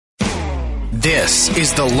This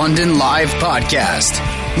is the London Live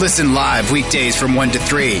Podcast. Listen live weekdays from 1 to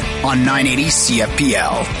 3 on 980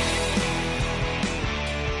 CFPL.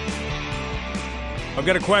 I've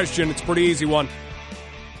got a question. It's a pretty easy one.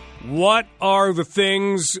 What are the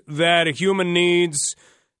things that a human needs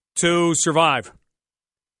to survive?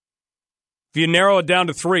 If you narrow it down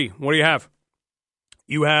to three, what do you have?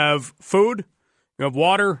 You have food, you have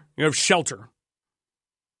water, you have shelter.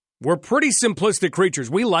 We're pretty simplistic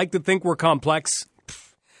creatures. We like to think we're complex.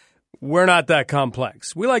 We're not that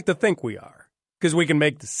complex. We like to think we are because we can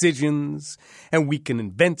make decisions and we can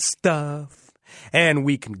invent stuff and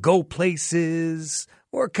we can go places.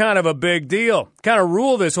 We're kind of a big deal. Kind of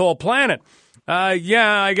rule this whole planet.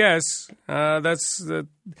 Yeah, I guess that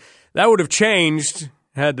would have changed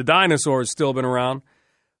had the dinosaurs still been around.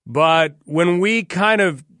 But when we kind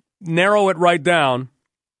of narrow it right down,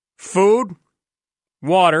 food,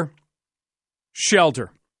 water,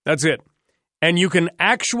 shelter. That's it. And you can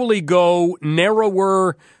actually go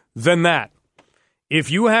narrower than that. If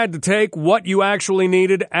you had to take what you actually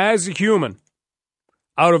needed as a human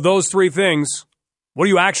out of those three things, what do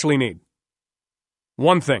you actually need?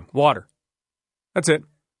 One thing, water. That's it.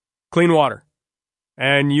 Clean water.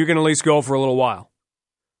 And you can at least go for a little while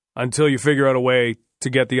until you figure out a way to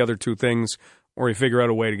get the other two things or you figure out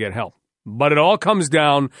a way to get help. But it all comes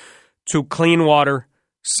down to clean water,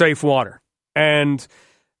 safe water. And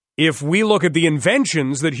if we look at the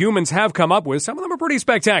inventions that humans have come up with, some of them are pretty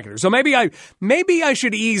spectacular. So maybe I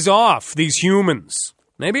should ease off these humans.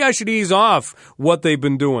 Maybe I should ease off what they've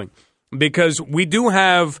been doing. Because we do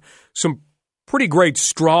have some pretty great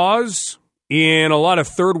straws in a lot of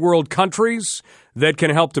third world countries that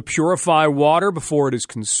can help to purify water before it is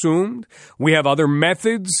consumed. We have other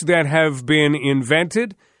methods that have been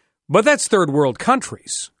invented, but that's third world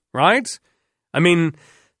countries, right? I mean,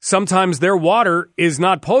 sometimes their water is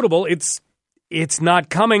not potable. It's not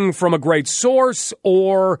coming from a great source,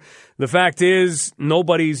 or the fact is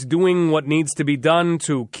nobody's doing what needs to be done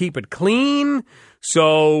to keep it clean.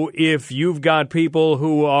 So if you've got people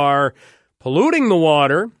who are polluting the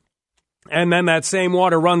water, and then that same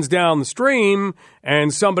water runs down the stream,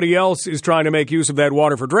 and somebody else is trying to make use of that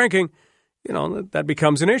water for drinking, you know, that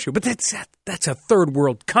becomes an issue. But that's a third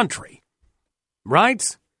world country,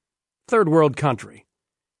 right? Third world country.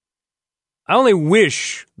 I only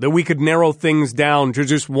wish that we could narrow things down to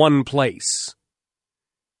just one place.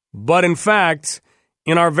 But in fact,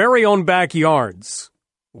 in our very own backyards,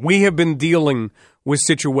 we have been dealing with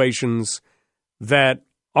situations that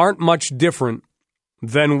aren't much different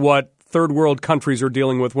than what third world countries are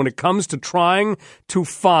dealing with when it comes to trying to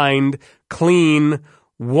find clean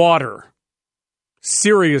water.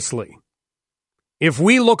 Seriously. If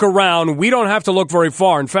we look around, we don't have to look very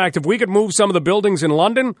far. In fact, if we could move some of the buildings in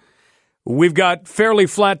London, we've got fairly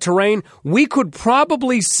flat terrain. We could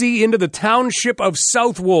probably see into the township of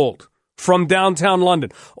Southwold from downtown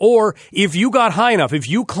London. Or if you got high enough, if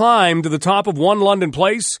you climbed to the top of one London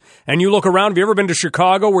place and you look around, have you ever been to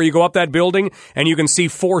Chicago where you go up that building and you can see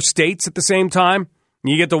 4 states at the same time?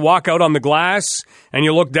 You get to walk out on the glass and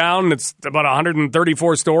you look down and it's about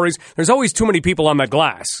 134 stories. There's always too many people on that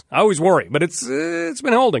glass. I always worry, but it's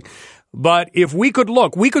been holding. But if we could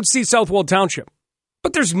look, we could see Southwold Township.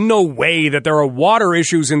 But there's no way that there are water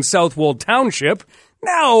issues in Southwold Township.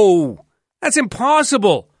 No, that's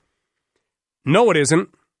impossible. No, it isn't.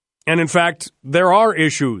 And in fact, there are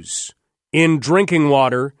issues in drinking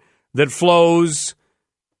water that flows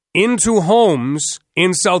into homes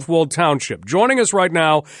in Southwold Township. Joining us right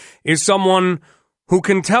now is someone who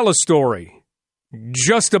can tell a story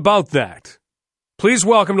just about that. Please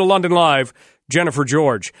welcome to London Live, Jennifer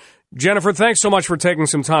George. Jennifer, thanks so much for taking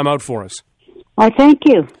some time out for us. Why, thank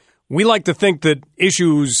you. We like to think that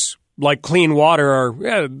issues like clean water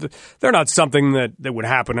are, they're not something that would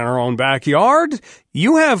happen in our own backyard.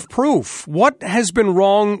 You have proof. What has been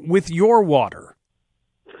wrong with your water?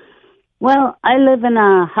 Well, I live in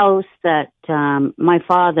a house that my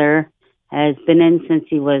father has been in since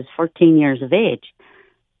he was 14 years of age.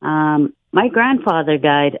 My grandfather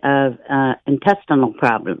died of intestinal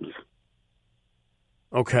problems.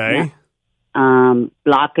 Okay.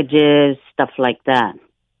 Blockages, stuff like that.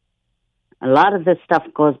 A lot of this stuff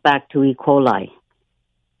goes back to E. coli.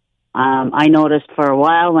 I noticed for a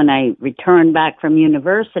while when I returned back from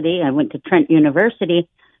university, I went to Trent University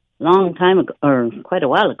a long time ago, or quite a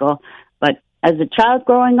while ago, but as a child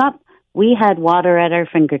growing up, we had water at our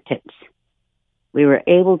fingertips. We were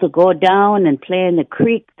able to go down and play in the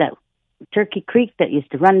creek, that Turkey Creek that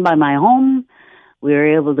used to run by my home. We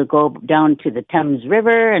were able to go down to the Thames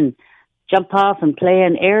River and jump off and play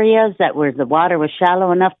in areas that where the water was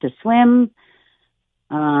shallow enough to swim.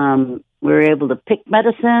 we were able to pick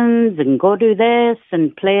medicines and go do this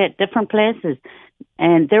and play at different places.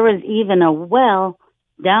 And there was even a well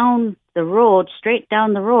down the road, straight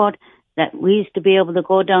down the road, that we used to be able to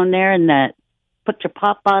go down there and put your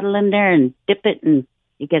pop bottle in there and dip it, and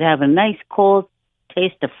you could have a nice cold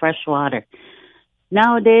taste of fresh water.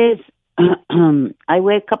 Nowadays, I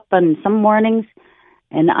wake up on some mornings,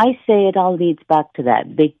 and I say it all leads back to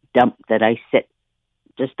that big dump that I sit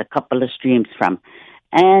just a couple of streams from.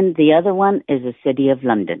 And the other one is the City of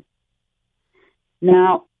London.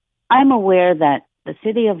 Now, I'm aware that the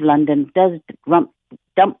City of London does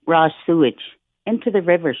dump raw sewage into the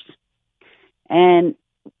rivers. And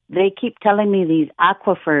they keep telling me these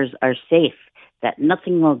aquifers are safe, that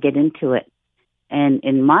nothing will get into it. And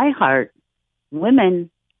in my heart, women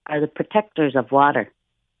are the protectors of water.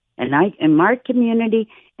 And in my community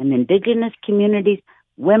and indigenous communities,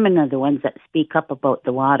 women are the ones that speak up about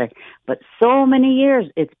the water. But so many years,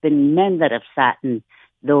 it's been men that have sat in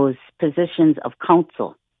those positions of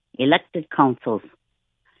council, elected councils.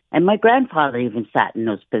 And my grandfather even sat in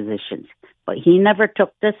those positions. But he never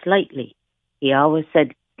took this lightly. He always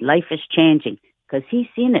said, life is changing, because he's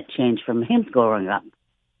seen it change from him growing up.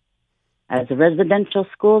 As a residential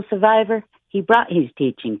school survivor, he brought his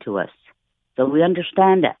teaching to us. So we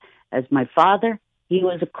understand that. As my father, he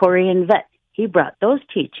was a Korean vet. He brought those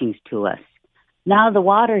teachings to us. Now the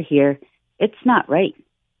water here, it's not right.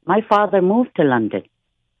 My father moved to London.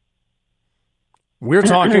 We're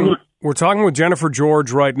talking with Jennifer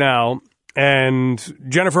George right now. And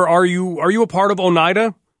Jennifer, are you a part of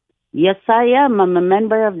Oneida? Yes, I am. I'm a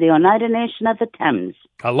member of the Oneida Nation of the Thames.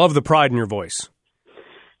 I love the pride in your voice.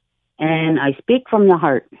 And I speak from the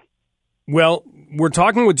heart. Well, we're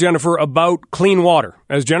talking with Jennifer about clean water.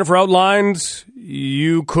 As Jennifer outlined,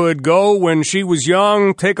 you could go when she was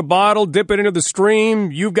young, take a bottle, dip it into the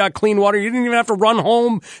stream. You've got clean water. You didn't even have to run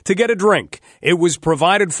home to get a drink. It was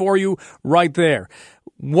provided for you right there.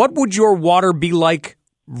 What would your water be like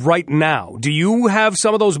right now? Do you have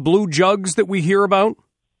some of those blue jugs that we hear about?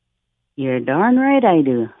 You're darn right I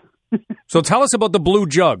do. So tell us about the blue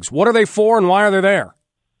jugs. What are they for and why are they there?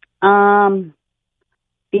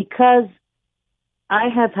 Because I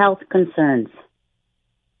have health concerns,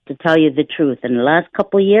 to tell you the truth. In the last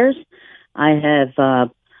couple of years, I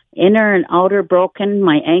have inner and outer broken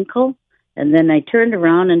my ankle, and then I turned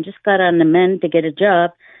around and just got on the mend to get a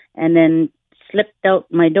job, and then slipped out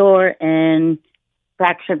my door and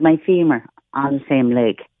fractured my femur on the same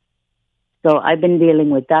leg. So I've been dealing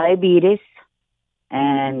with diabetes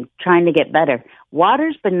and trying to get better.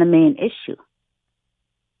 Water's been the main issue.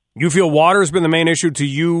 You feel water's been the main issue to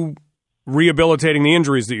you rehabilitating the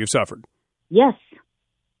injuries that you've suffered? Yes,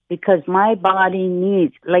 because my body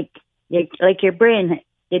needs, like your brain,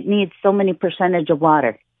 it needs so many percentage of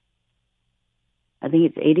water. I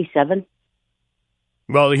think it's 87.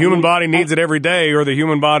 Well, the human body needs it every day, or the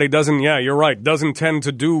human body doesn't, yeah, you're right, doesn't tend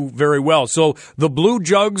to do very well. So the blue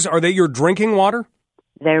jugs, are they your drinking water?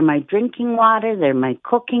 They're my drinking water. They're my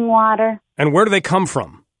cooking water. And where do they come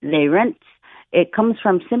from? It comes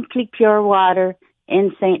from Simply Pure Water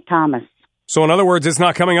in St. Thomas. So in other words, it's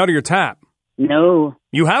not coming out of your tap? No.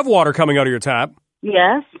 You have water coming out of your tap?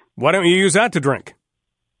 Yes. Why don't you use that to drink?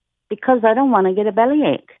 Because I don't want to get a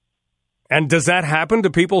bellyache. And does that happen to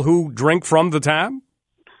people who drink from the tap?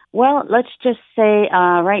 Well, let's just say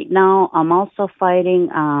right now I'm also fighting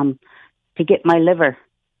to get my liver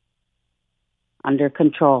under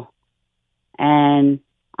control. And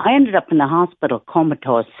I ended up in the hospital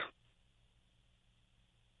comatose.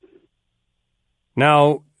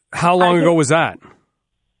 Now, how long ago was that?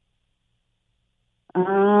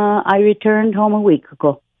 I returned home a week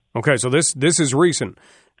ago. Okay, so this is recent.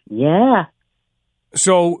 Yeah.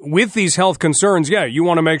 So with these health concerns, yeah, you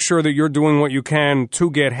want to make sure that you're doing what you can to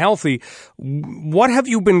get healthy. What have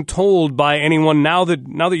you been told by anyone now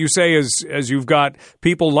that you say as you've got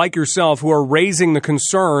people like yourself who are raising the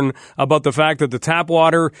concern about the fact that the tap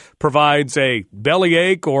water provides a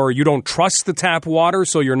bellyache, or you don't trust the tap water,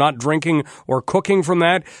 so you're not drinking or cooking from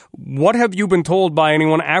that? What have you been told by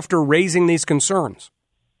anyone after raising these concerns?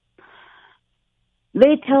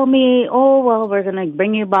 They tell me, oh, well, we're going to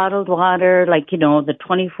bring you bottled water, like, the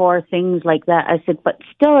 24 things like that. I said, but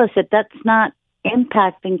still, that's not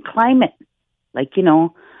impacting climate. Like,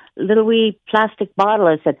 little wee plastic bottle.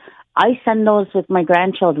 I said, I send those with my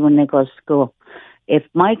grandchildren when they go to school. If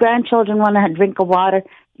my grandchildren want to drink of water,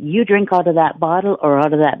 you drink out of that bottle or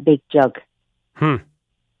out of that big jug.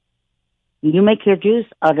 You make your juice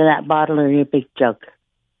out of that bottle or your big jug.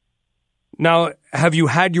 Now, have you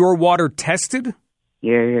had your water tested?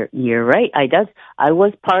 You're right. I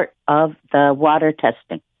was part of the water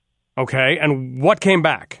testing. Okay, and what came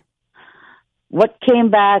back? What came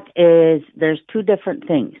back is there's two different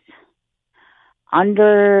things.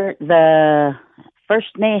 Under the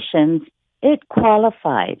First Nations, it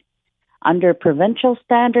qualified. Under provincial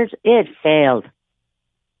standards, it failed.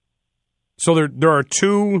 So there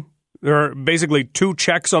are basically two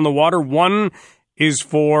checks on the water. One is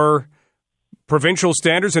for provincial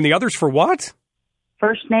standards, and the other's for what?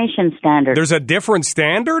 First Nation standards. There's a different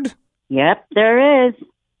standard? Yep, there is.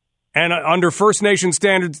 And under First Nation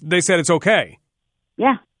standards, they said it's okay.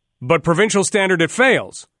 Yeah. But provincial standard, it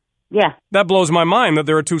fails. Yeah. That blows my mind that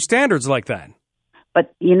there are two standards like that.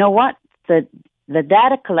 But you know what? The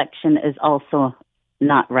data collection is also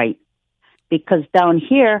not right. Because down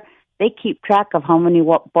here, they keep track of how many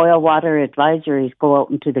boil water advisories go out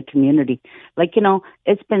into the community. Like,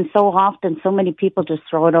 it's been so often, so many people just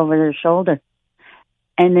throw it over their shoulder.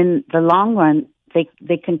 And in the long run,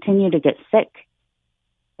 they continue to get sick.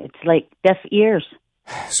 It's like deaf ears.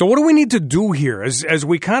 So what do we need to do here as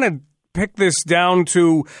we kind of pick this down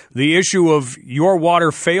to the issue of your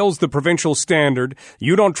water fails the provincial standard.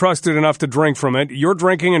 You don't trust it enough to drink from it. You're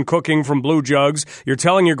drinking and cooking from blue jugs. You're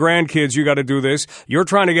telling your grandkids you got to do this. You're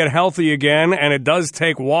trying to get healthy again, and it does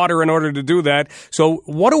take water in order to do that. So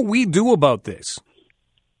what do we do about this?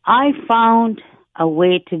 I found a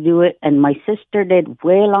way to do it, and my sister did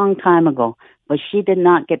way long time ago, but she did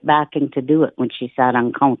not get backing to do it when she sat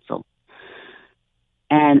on council.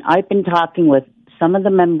 And I've been talking with some of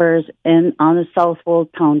the members on the Southwold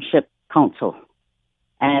Township Council,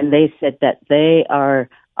 and they said that they are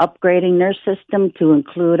upgrading their system to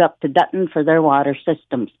include up to Dutton for their water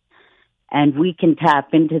systems, and we can tap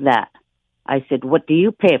into that. I said, what do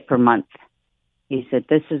you pay per month? He said,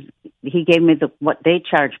 he gave me what they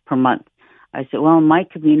charge per month. I said, well, in my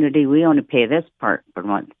community, we only pay this part per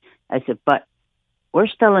month. I said, but we're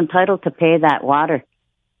still entitled to pay that water,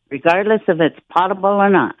 regardless if it's potable or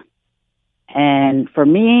not. And for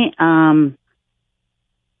me, and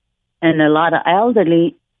a lot of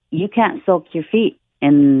elderly, you can't soak your feet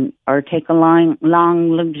or take a long,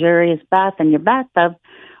 luxurious bath in your bathtub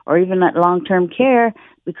or even at long-term care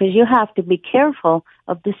because you have to be careful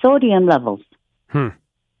of the sodium levels.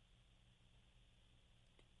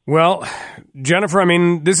 Well, Jennifer, I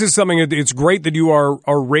mean, this is something, it's great that you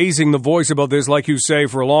are raising the voice about this. Like you say,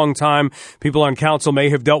 for a long time, people on council may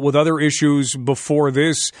have dealt with other issues before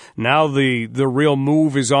this. Now the real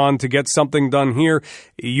move is on to get something done here.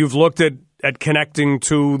 You've looked at connecting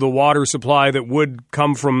to the water supply that would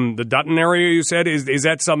come from the Dutton area, you said. Is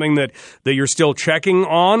that something that you're still checking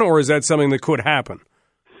on, or is that something that could happen?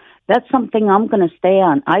 That's something I'm going to stay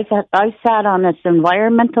on. I sat on this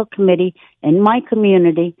environmental committee in my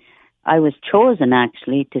community. I was chosen,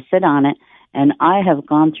 actually, to sit on it, and I have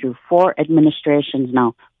gone through 4 administrations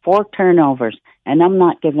now, 4 turnovers, and I'm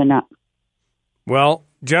not giving up. Well,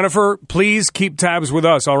 Jennifer, please keep tabs with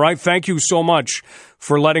us, all right? Thank you so much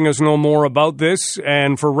for letting us know more about this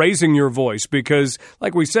and for raising your voice because,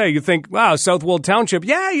 like we say, you think, wow, Southwold Township,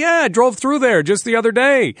 yeah, I drove through there just the other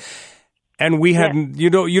day. And we hadn't, you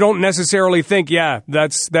don't necessarily think,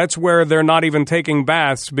 that's where they're not even taking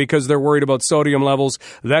baths because they're worried about sodium levels.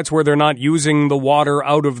 That's where they're not using the water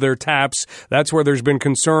out of their taps. That's where there's been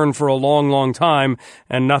concern for a long, long time,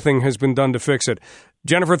 and nothing has been done to fix it.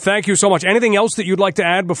 Jennifer, thank you so much. Anything else that you'd like to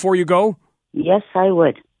add before you go? Yes, I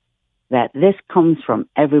would. That this comes from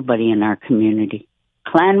everybody in our community.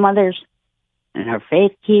 Clan mothers and our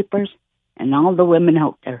faith keepers and all the women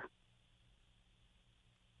out there.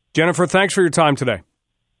 Jennifer, thanks for your time today.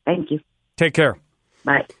 Thank you. Take care.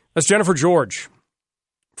 Bye. That's Jennifer George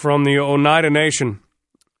from the Oneida Nation.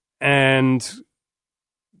 And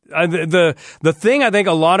the thing I think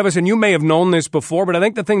a lot of us, and you may have known this before, but I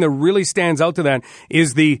think the thing that really stands out to that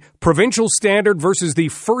is the provincial standard versus the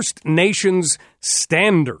First Nations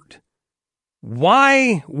standard.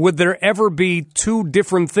 Why would there ever be two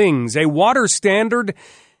different things? A water standard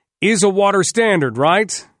is a water standard,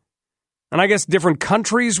 right? And I guess different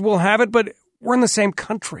countries will have it, but we're in the same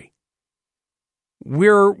country.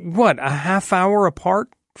 We're, a half hour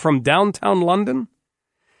apart from downtown London?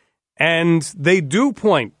 And they do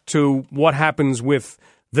point to what happens with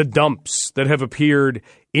the dumps that have appeared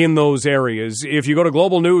in those areas. If you go to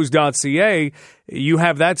globalnews.ca, you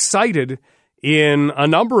have that cited in a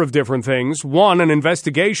number of different things. One, an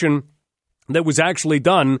investigation that was actually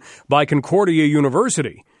done by Concordia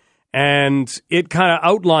University. And it kind of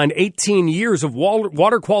outlined 18 years of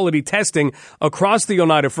water quality testing across the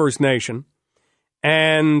Oneida First Nation.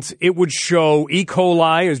 And it would show E.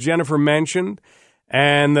 coli, as Jennifer mentioned,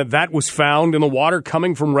 and that was found in the water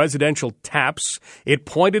coming from residential taps. It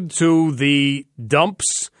pointed to the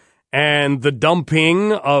dumps and the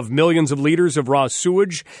dumping of millions of liters of raw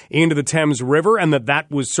sewage into the Thames River, and that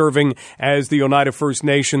was serving as the Oneida First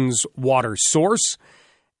Nations water source.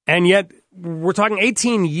 And yet, we're talking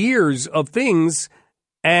 18 years of things,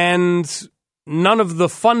 and none of the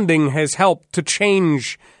funding has helped to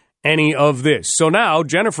change any of this. So now,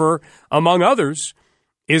 Jennifer, among others,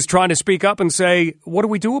 is trying to speak up and say, what do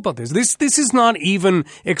we do about this? This is not even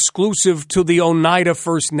exclusive to the Oneida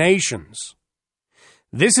First Nations.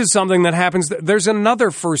 This is something that happens. There's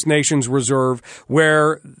another First Nations reserve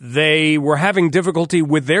where they were having difficulty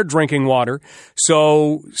with their drinking water.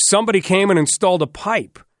 So somebody came and installed a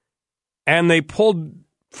pipe and they pulled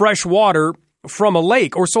fresh water from a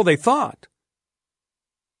lake, or so they thought.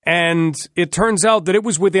 And it turns out that it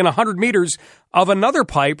was within 100 meters of another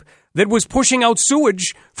pipe that was pushing out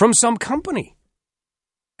sewage from some company.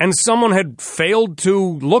 And someone had failed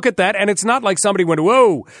to look at that, and it's not like somebody went,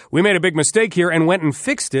 whoa, we made a big mistake here, and went and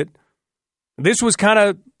fixed it. This was kind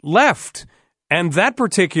of left. And that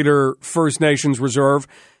particular First Nations reserve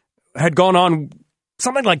had gone on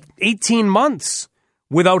something like 18 months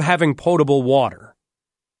without having potable water.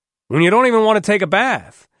 When you don't even want to take a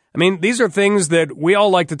bath. I mean, these are things that we all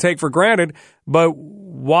like to take for granted, but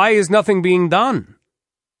why is nothing being done?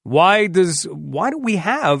 Why do we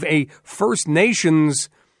have a First Nations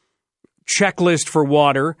checklist for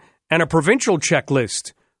water and a provincial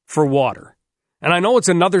checklist for water? And I know it's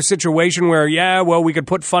another situation where, we could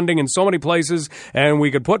put funding in so many places and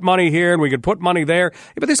we could put money here and we could put money there.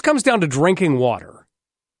 But this comes down to drinking water.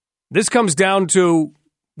 This comes down to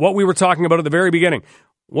what we were talking about at the very beginning.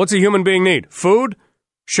 What's a human being need? Food,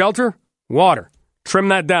 shelter, water. Trim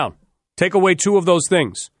that down. Take away two of those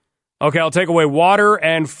things. Okay, I'll take away water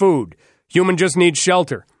and food. Human just needs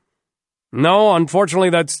shelter. No, unfortunately,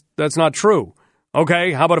 that's not true.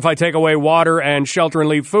 Okay, how about if I take away water and shelter and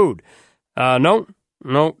leave food? No,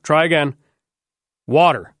 try again.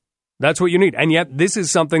 Water. That's what you need. And yet, this is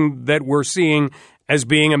something that we're seeing as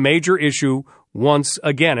being a major issue once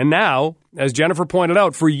again. And now, as Jennifer pointed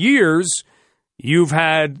out, for years, you've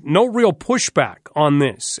had no real pushback on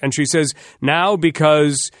this. And she says now,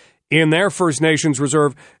 because in their First Nations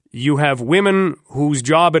reserve, you have women whose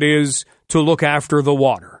job it is to look after the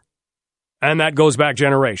water. And that goes back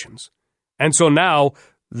generations. And so now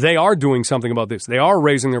they are doing something about this. They are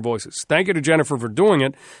raising their voices. Thank you to Jennifer for doing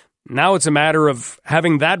it. Now it's a matter of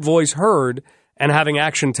having that voice heard and having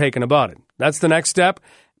action taken about it. That's the next step.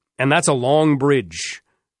 And that's a long bridge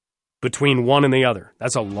between one and the other.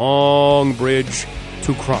 That's a long bridge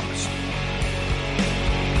to cross.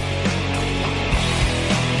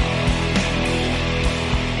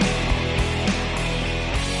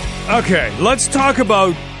 Okay, let's talk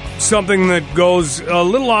about something that goes a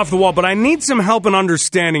little off the wall, but I need some help in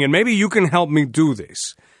understanding, and maybe you can help me do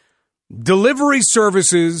this. Delivery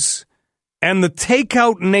services and the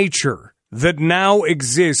takeout nature that now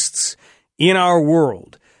exists in our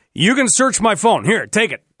world. You can search my phone. Here,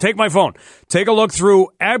 take it. Take my phone. Take a look through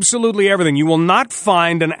absolutely everything. You will not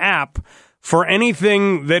find an app for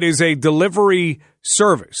anything that is a delivery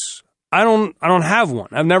service. I don't have one.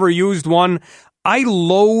 I've never used one. I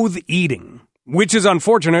loathe eating, which is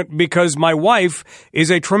unfortunate because my wife is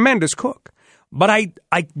a tremendous cook. But I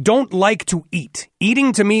don't like to eat.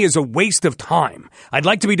 Eating to me is a waste of time. I'd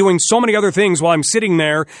like to be doing so many other things while I'm sitting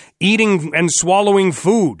there eating and swallowing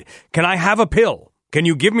food. Can I have a pill? Can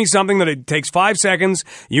you give me something that it takes 5 seconds?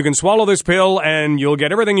 You can swallow this pill and you'll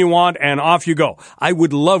get everything you want and off you go. I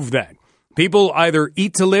would love that. People either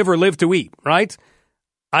eat to live or live to eat, right?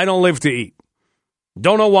 I don't live to eat.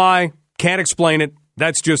 Don't know why. Can't explain it.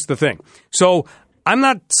 That's just the thing. So I'm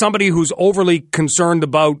not somebody who's overly concerned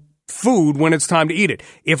about food when it's time to eat it.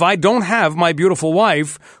 If I don't have my beautiful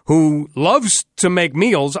wife who loves to make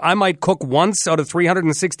meals, I might cook once out of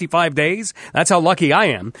 365 days. That's how lucky I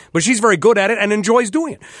am. But she's very good at it and enjoys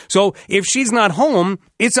doing it. So if she's not home,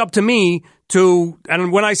 it's up to me to,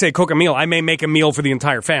 and when I say cook a meal, I may make a meal for the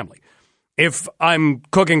entire family. If I'm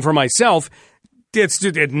cooking for myself, it's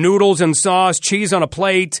noodles and sauce, cheese on a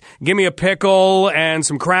plate, give me a pickle and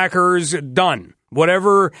some crackers, done.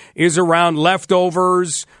 Whatever is around,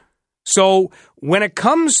 leftovers. So when it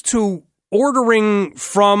comes to ordering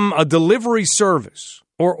from a delivery service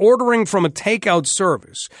or ordering from a takeout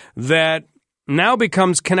service that now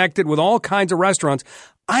becomes connected with all kinds of restaurants,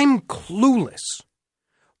 I'm clueless.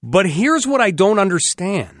 But here's what I don't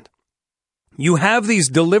understand. You have these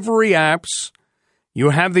delivery apps. You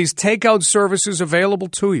have these takeout services available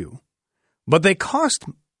to you, but they cost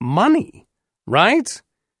money, right?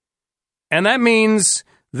 And that means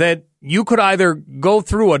that you could either go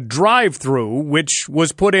through a drive-through, which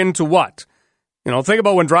was put into what? Think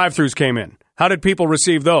about when drive-thrus came in. How did people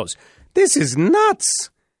receive those? This is nuts.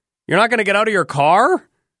 You're not going to get out of your car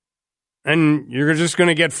and you're just going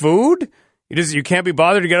to get food? You can't be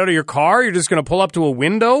bothered to get out of your car? You're just going to pull up to a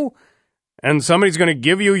window and somebody's going to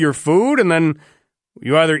give you your food and then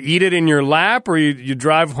you either eat it in your lap or you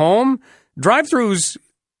drive home? Drive-thrus,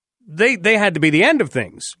 they had to be the end of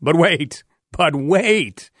things. But wait.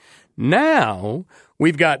 Now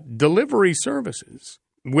we've got delivery services,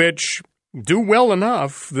 which do well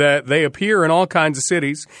enough that they appear in all kinds of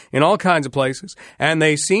cities, in all kinds of places, and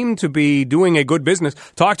they seem to be doing a good business.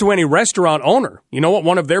 Talk to any restaurant owner. You know what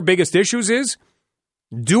one of their biggest issues is?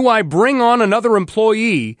 Do I bring on another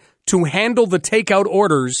employee to handle the takeout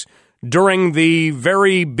orders during the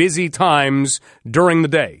very busy times during the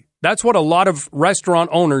day? That's what a lot of restaurant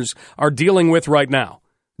owners are dealing with right now.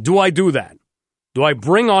 Do I do that? Do I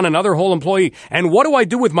bring on another whole employee? And what do I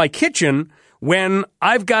do with my kitchen when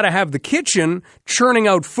I've got to have the kitchen churning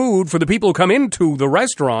out food for the people who come into the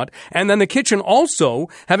restaurant, and then the kitchen also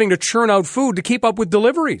having to churn out food to keep up with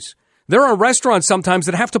deliveries? There are restaurants sometimes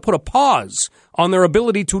that have to put a pause on their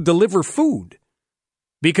ability to deliver food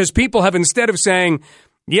because people have, instead of saying,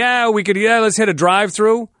 let's hit a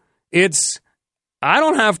drive-through, I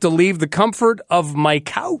don't have to leave the comfort of my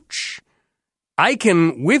couch. I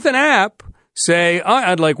can, with an app, say,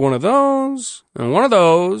 I'd like one of those and one of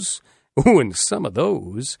those. Ooh, and some of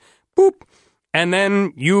those. Boop. And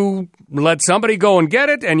then you let somebody go and get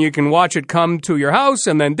it, and you can watch it come to your house,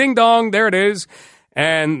 and then ding dong, there it is.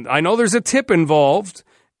 And I know there's a tip involved,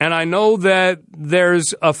 and I know that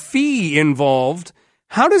there's a fee involved.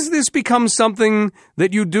 How does this become something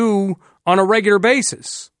that you do on a regular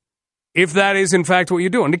basis? If that is, in fact, what you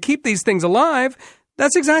do. And to keep these things alive,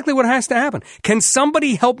 that's exactly what has to happen. Can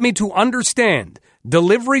somebody help me to understand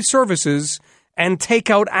delivery services and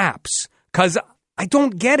takeout apps? Because I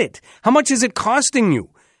don't get it. How much is it costing you?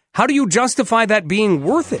 How do you justify that being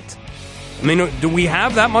worth it? I mean, do we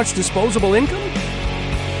have that much disposable income?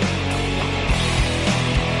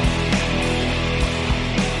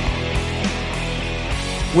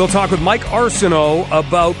 We'll talk with Mike Arsenault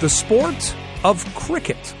about the sport of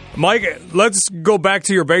cricket. Mike, let's go back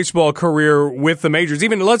to your baseball career with the majors.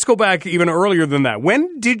 Let's go back even earlier than that.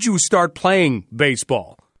 When did you start playing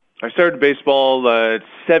baseball? I started baseball at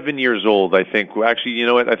 7 years old, I think. Actually, you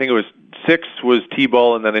know what? I think it was 6 was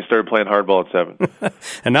T-ball, and then I started playing hardball at 7.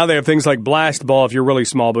 And now they have things like blast ball if you're really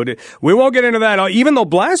small, but we won't get into that. Even though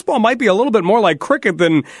blast ball might be a little bit more like cricket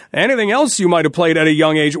than anything else you might have played at a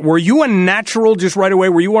young age. Were you a natural just right away?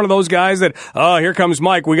 Were you one of those guys that, here comes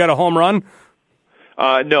Mike, we got a home run?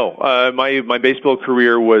 No. My baseball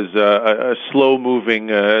career was a slow moving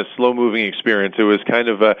experience. It was kind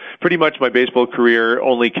of pretty much my baseball career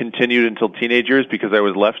only continued until teenagers because I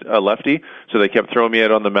was a lefty, so they kept throwing me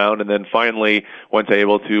out on the mound. And then finally, once I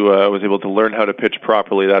was able to learn how to pitch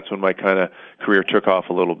properly, that's when my kind of career took off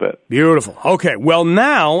a little bit. Beautiful. Okay. Well,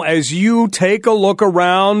 now as you take a look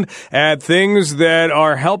around at things that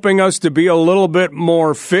are helping us to be a little bit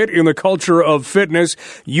more fit in the culture of fitness,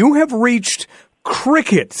 you have reached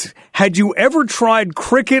cricket. Had you ever tried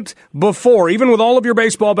cricket before, even with all of your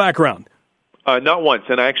baseball background? Not once,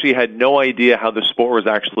 and I actually had no idea how the sport was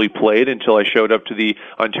actually played until I showed up to the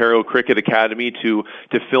Ontario Cricket Academy to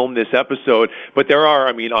film this episode. But there are,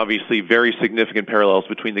 obviously very significant parallels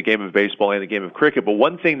between the game of baseball and the game of cricket. But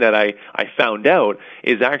one thing that I found out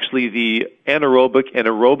is actually the anaerobic and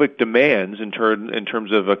aerobic demands in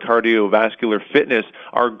terms of cardiovascular fitness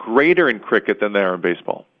are greater in cricket than they are in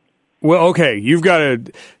baseball. Well, okay, you've got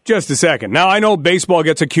just a second. Now, I know baseball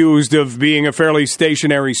gets accused of being a fairly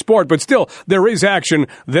stationary sport, but still, there is action,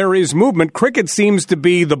 there is movement. Cricket seems to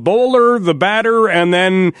be the bowler, the batter, and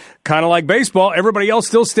then, kind of like baseball, everybody else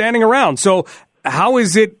still standing around. So how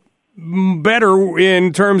is it better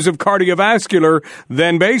in terms of cardiovascular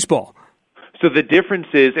than baseball? So the difference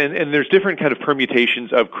is, and there's different kind of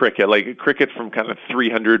permutations of cricket, like cricket from kind of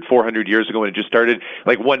 300, 400 years ago when it just started,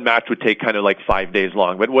 like one match would take kind of like 5 days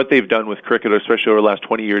long. But what they've done with cricket, especially over the last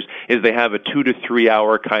 20 years, is they have a 2 to 3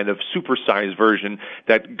 hour kind of supersized version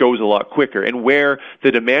that goes a lot quicker. And where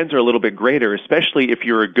the demands are a little bit greater, especially if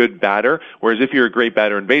you're a good batter, whereas if you're a great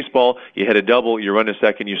batter in baseball, you hit a double, you run a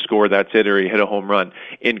second, you score, that's it, or you hit a home run.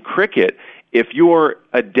 In cricket, if you're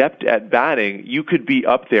adept at batting, you could be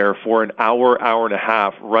up there for an hour, hour and a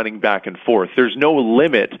half running back and forth. There's no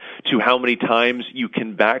limit to how many times you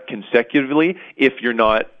can bat consecutively if you're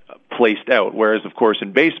not placed out. Whereas, of course,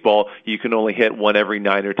 in baseball, you can only hit one every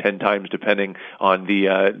 9 or 10 times depending on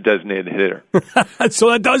the designated hitter. So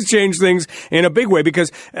that does change things in a big way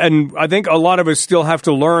because, and I think a lot of us still have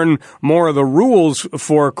to learn more of the rules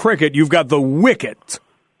for cricket. You've got the wicket.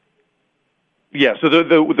 Yeah, so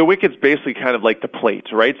the wicket's basically kind of like the plate,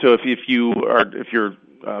 right? So if you're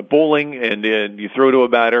bowling and you throw to a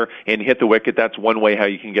batter and you hit the wicket, that's one way how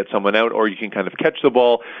you can get someone out, or you can kind of catch the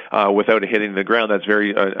ball without it hitting the ground. That's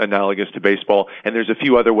very analogous to baseball. And there's a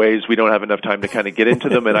few other ways. We don't have enough time to kind of get into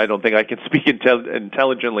them, and I don't think I can speak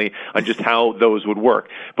intelligently on just how those would work.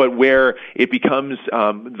 But where it becomes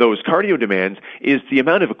those cardio demands is the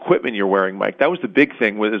amount of equipment you're wearing, Mike. That was the big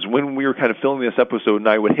thing, was when we were kind of filming this episode and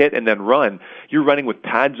I would hit and then run, you're running with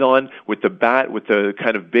pads on, with the bat, with the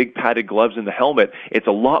kind of big padded gloves and the helmet. It's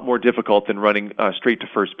a lot more difficult than running straight to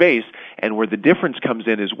first base. And where the difference comes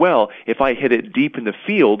in as well, if I hit it deep in the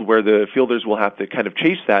field where the fielders will have to kind of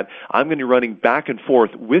chase that, I'm going to be running back and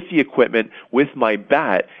forth with the equipment, with my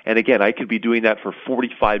bat. And again, I could be doing that for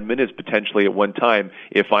 45 minutes potentially at one time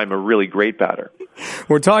if I'm a really great batter.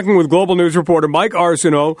 We're talking with Global News reporter Mike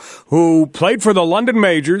Arsenault, who played for the London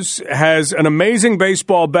Majors, has an amazing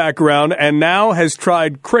baseball background, and now has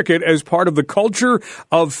tried cricket as part of the culture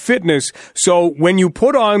of fitness. So when you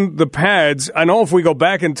put on the pads, I know if we go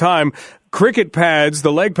back in time, cricket pads,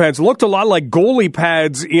 the leg pads, looked a lot like goalie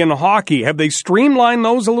pads in hockey. Have they streamlined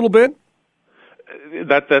those a little bit?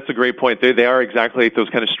 That's a great point. They are exactly like those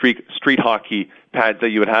kind of street hockey pads that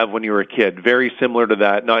you would have when you were a kid. Very similar to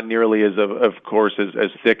that, not nearly as, of course,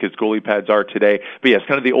 as thick as goalie pads are today. But yes,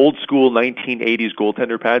 kind of the old school 1980s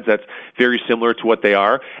goaltender pads, that's very similar to what they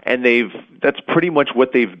are. And that's pretty much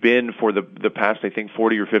what they've been for the past, I think,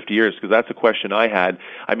 40 or 50 years, because that's a question I had.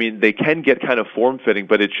 I mean, they can get kind of form-fitting,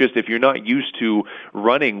 but it's just if you're not used to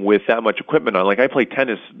running with that much equipment on. Like I play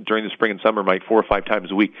tennis during the spring and summer, Mike, 4 or 5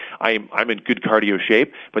 times a week. I'm in good cardio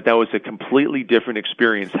shape, but that was a completely different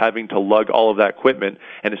experience having to lug all of that equipment,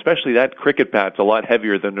 and especially that cricket bat's a lot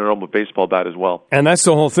heavier than a normal baseball bat as well. And that's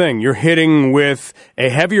the whole thing. You're hitting with a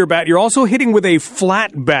heavier bat. You're also hitting with a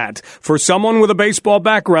flat bat. For someone with a baseball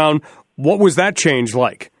background, what was that change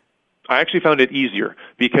like? I actually found it easier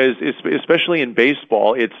because, especially in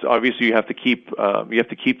baseball, it's obviously you have to keep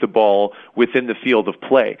the ball within the field of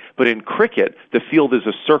play. But in cricket, the field is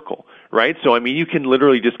a circle, right? So, I mean, you can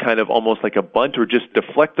literally just kind of almost like a bunt or just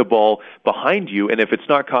deflect the ball behind you, and if it's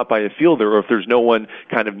not caught by a fielder or if there's no one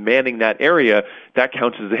kind of manning that area, that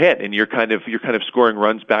counts as a hit, and you're kind of scoring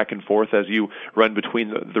runs back and forth as you run between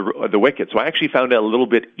the wickets. So I actually found it a little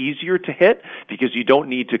bit easier to hit because you don't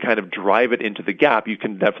need to kind of drive it into the gap. You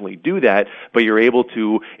can definitely do that, but you're able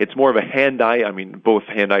to, it's more of a hand-eye, I mean, both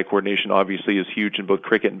hand-eye coordination obviously is huge in both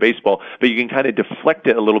cricket and baseball, but you can kind of deflect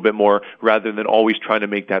it a little bit more rather than always trying to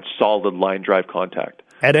make that solid line drive contact.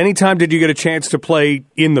 At any time did you get a chance to play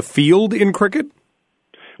in the field in cricket?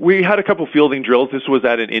 We had a couple fielding drills. This was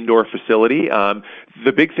at an indoor facility.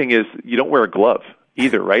 The big thing is you don't wear a glove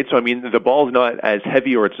either, right? So, I mean, the ball's not as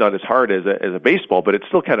heavy or it's not as hard as a baseball, but it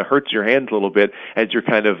still kind of hurts your hands a little bit as you're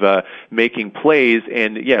kind of making plays.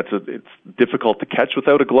 And, yeah, it's difficult to catch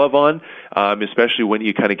without a glove on, especially when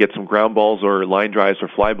you kind of get some ground balls or line drives or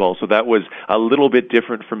fly balls. So that was a little bit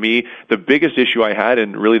different for me. The biggest issue I had,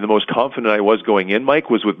 and really the most confident I was going in, Mike,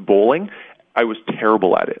 was with bowling. I was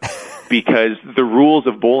terrible at it because the rules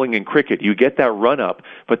of bowling and cricket, you get that run up,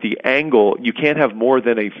 but the angle, you can't have more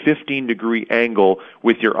than a 15-degree angle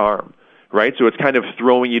with your arm, right? So it's kind of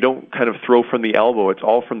throwing, you don't kind of throw from the elbow, it's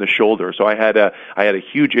all from the shoulder. So I had a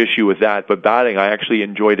huge issue with that, but batting, I actually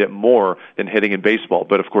enjoyed it more than hitting in baseball.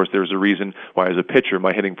 But of course, there's a reason why as a pitcher,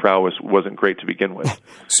 my hitting prowess wasn't great to begin with.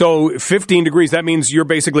 So 15 degrees, that means you're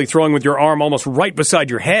basically throwing with your arm almost right beside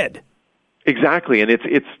your head. Exactly, and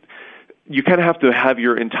it's you kind of have to have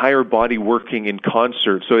your entire body working in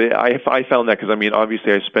concert. So I found that because, I mean,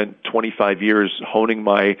 obviously I spent 25 years honing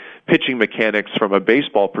my pitching mechanics from a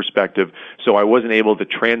baseball perspective, so I wasn't able to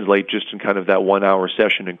translate just in kind of that 1 hour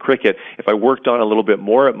session in cricket. If I worked on a little bit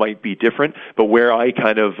more, it might be different, but where I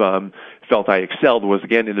kind of felt I excelled was,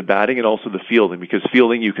 again, in the batting and also the fielding, because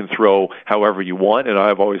fielding you can throw however you want, and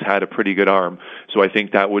I've always had a pretty good arm. So I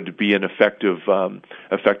think that would be an effective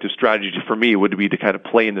strategy for me, would be to kind of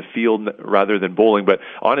play in the field rather than bowling. But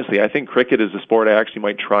honestly, I think cricket is a sport I actually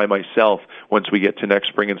might try myself once we get to next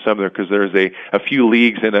spring and summer, because there's a few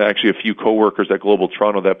leagues and actually a few coworkers at Global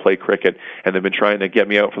Toronto that play cricket, and they've been trying to get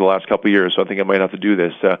me out for the last couple of years. So I think I might have to do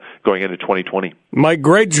this going into 2020. Mike,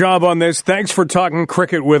 great job on this. Thanks for talking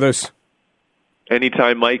cricket with us.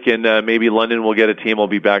 Anytime, Mike, and maybe London will get a team. I'll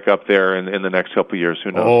be back up there in the next couple of years.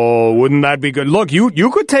 Who knows? Oh, wouldn't that be good? Look,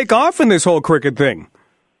 you could take off in this whole cricket thing.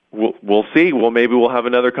 We'll see. Well, maybe we'll have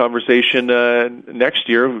another conversation next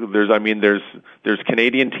year. There's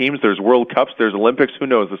Canadian teams, there's World Cups, there's Olympics. Who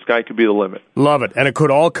knows? The sky could be the limit. Love it. And it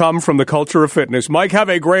could all come from the culture of fitness. Mike, have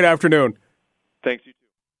a great afternoon. Thanks, you too.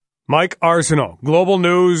 Mike Arsenault, Global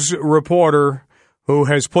News reporter, who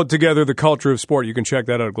has put together the culture of sport. You can check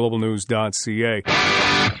that out at globalnews.ca.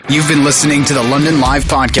 You've been listening to the London Live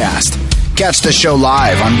Podcast. Catch the show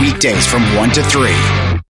live on weekdays from 1 to 3.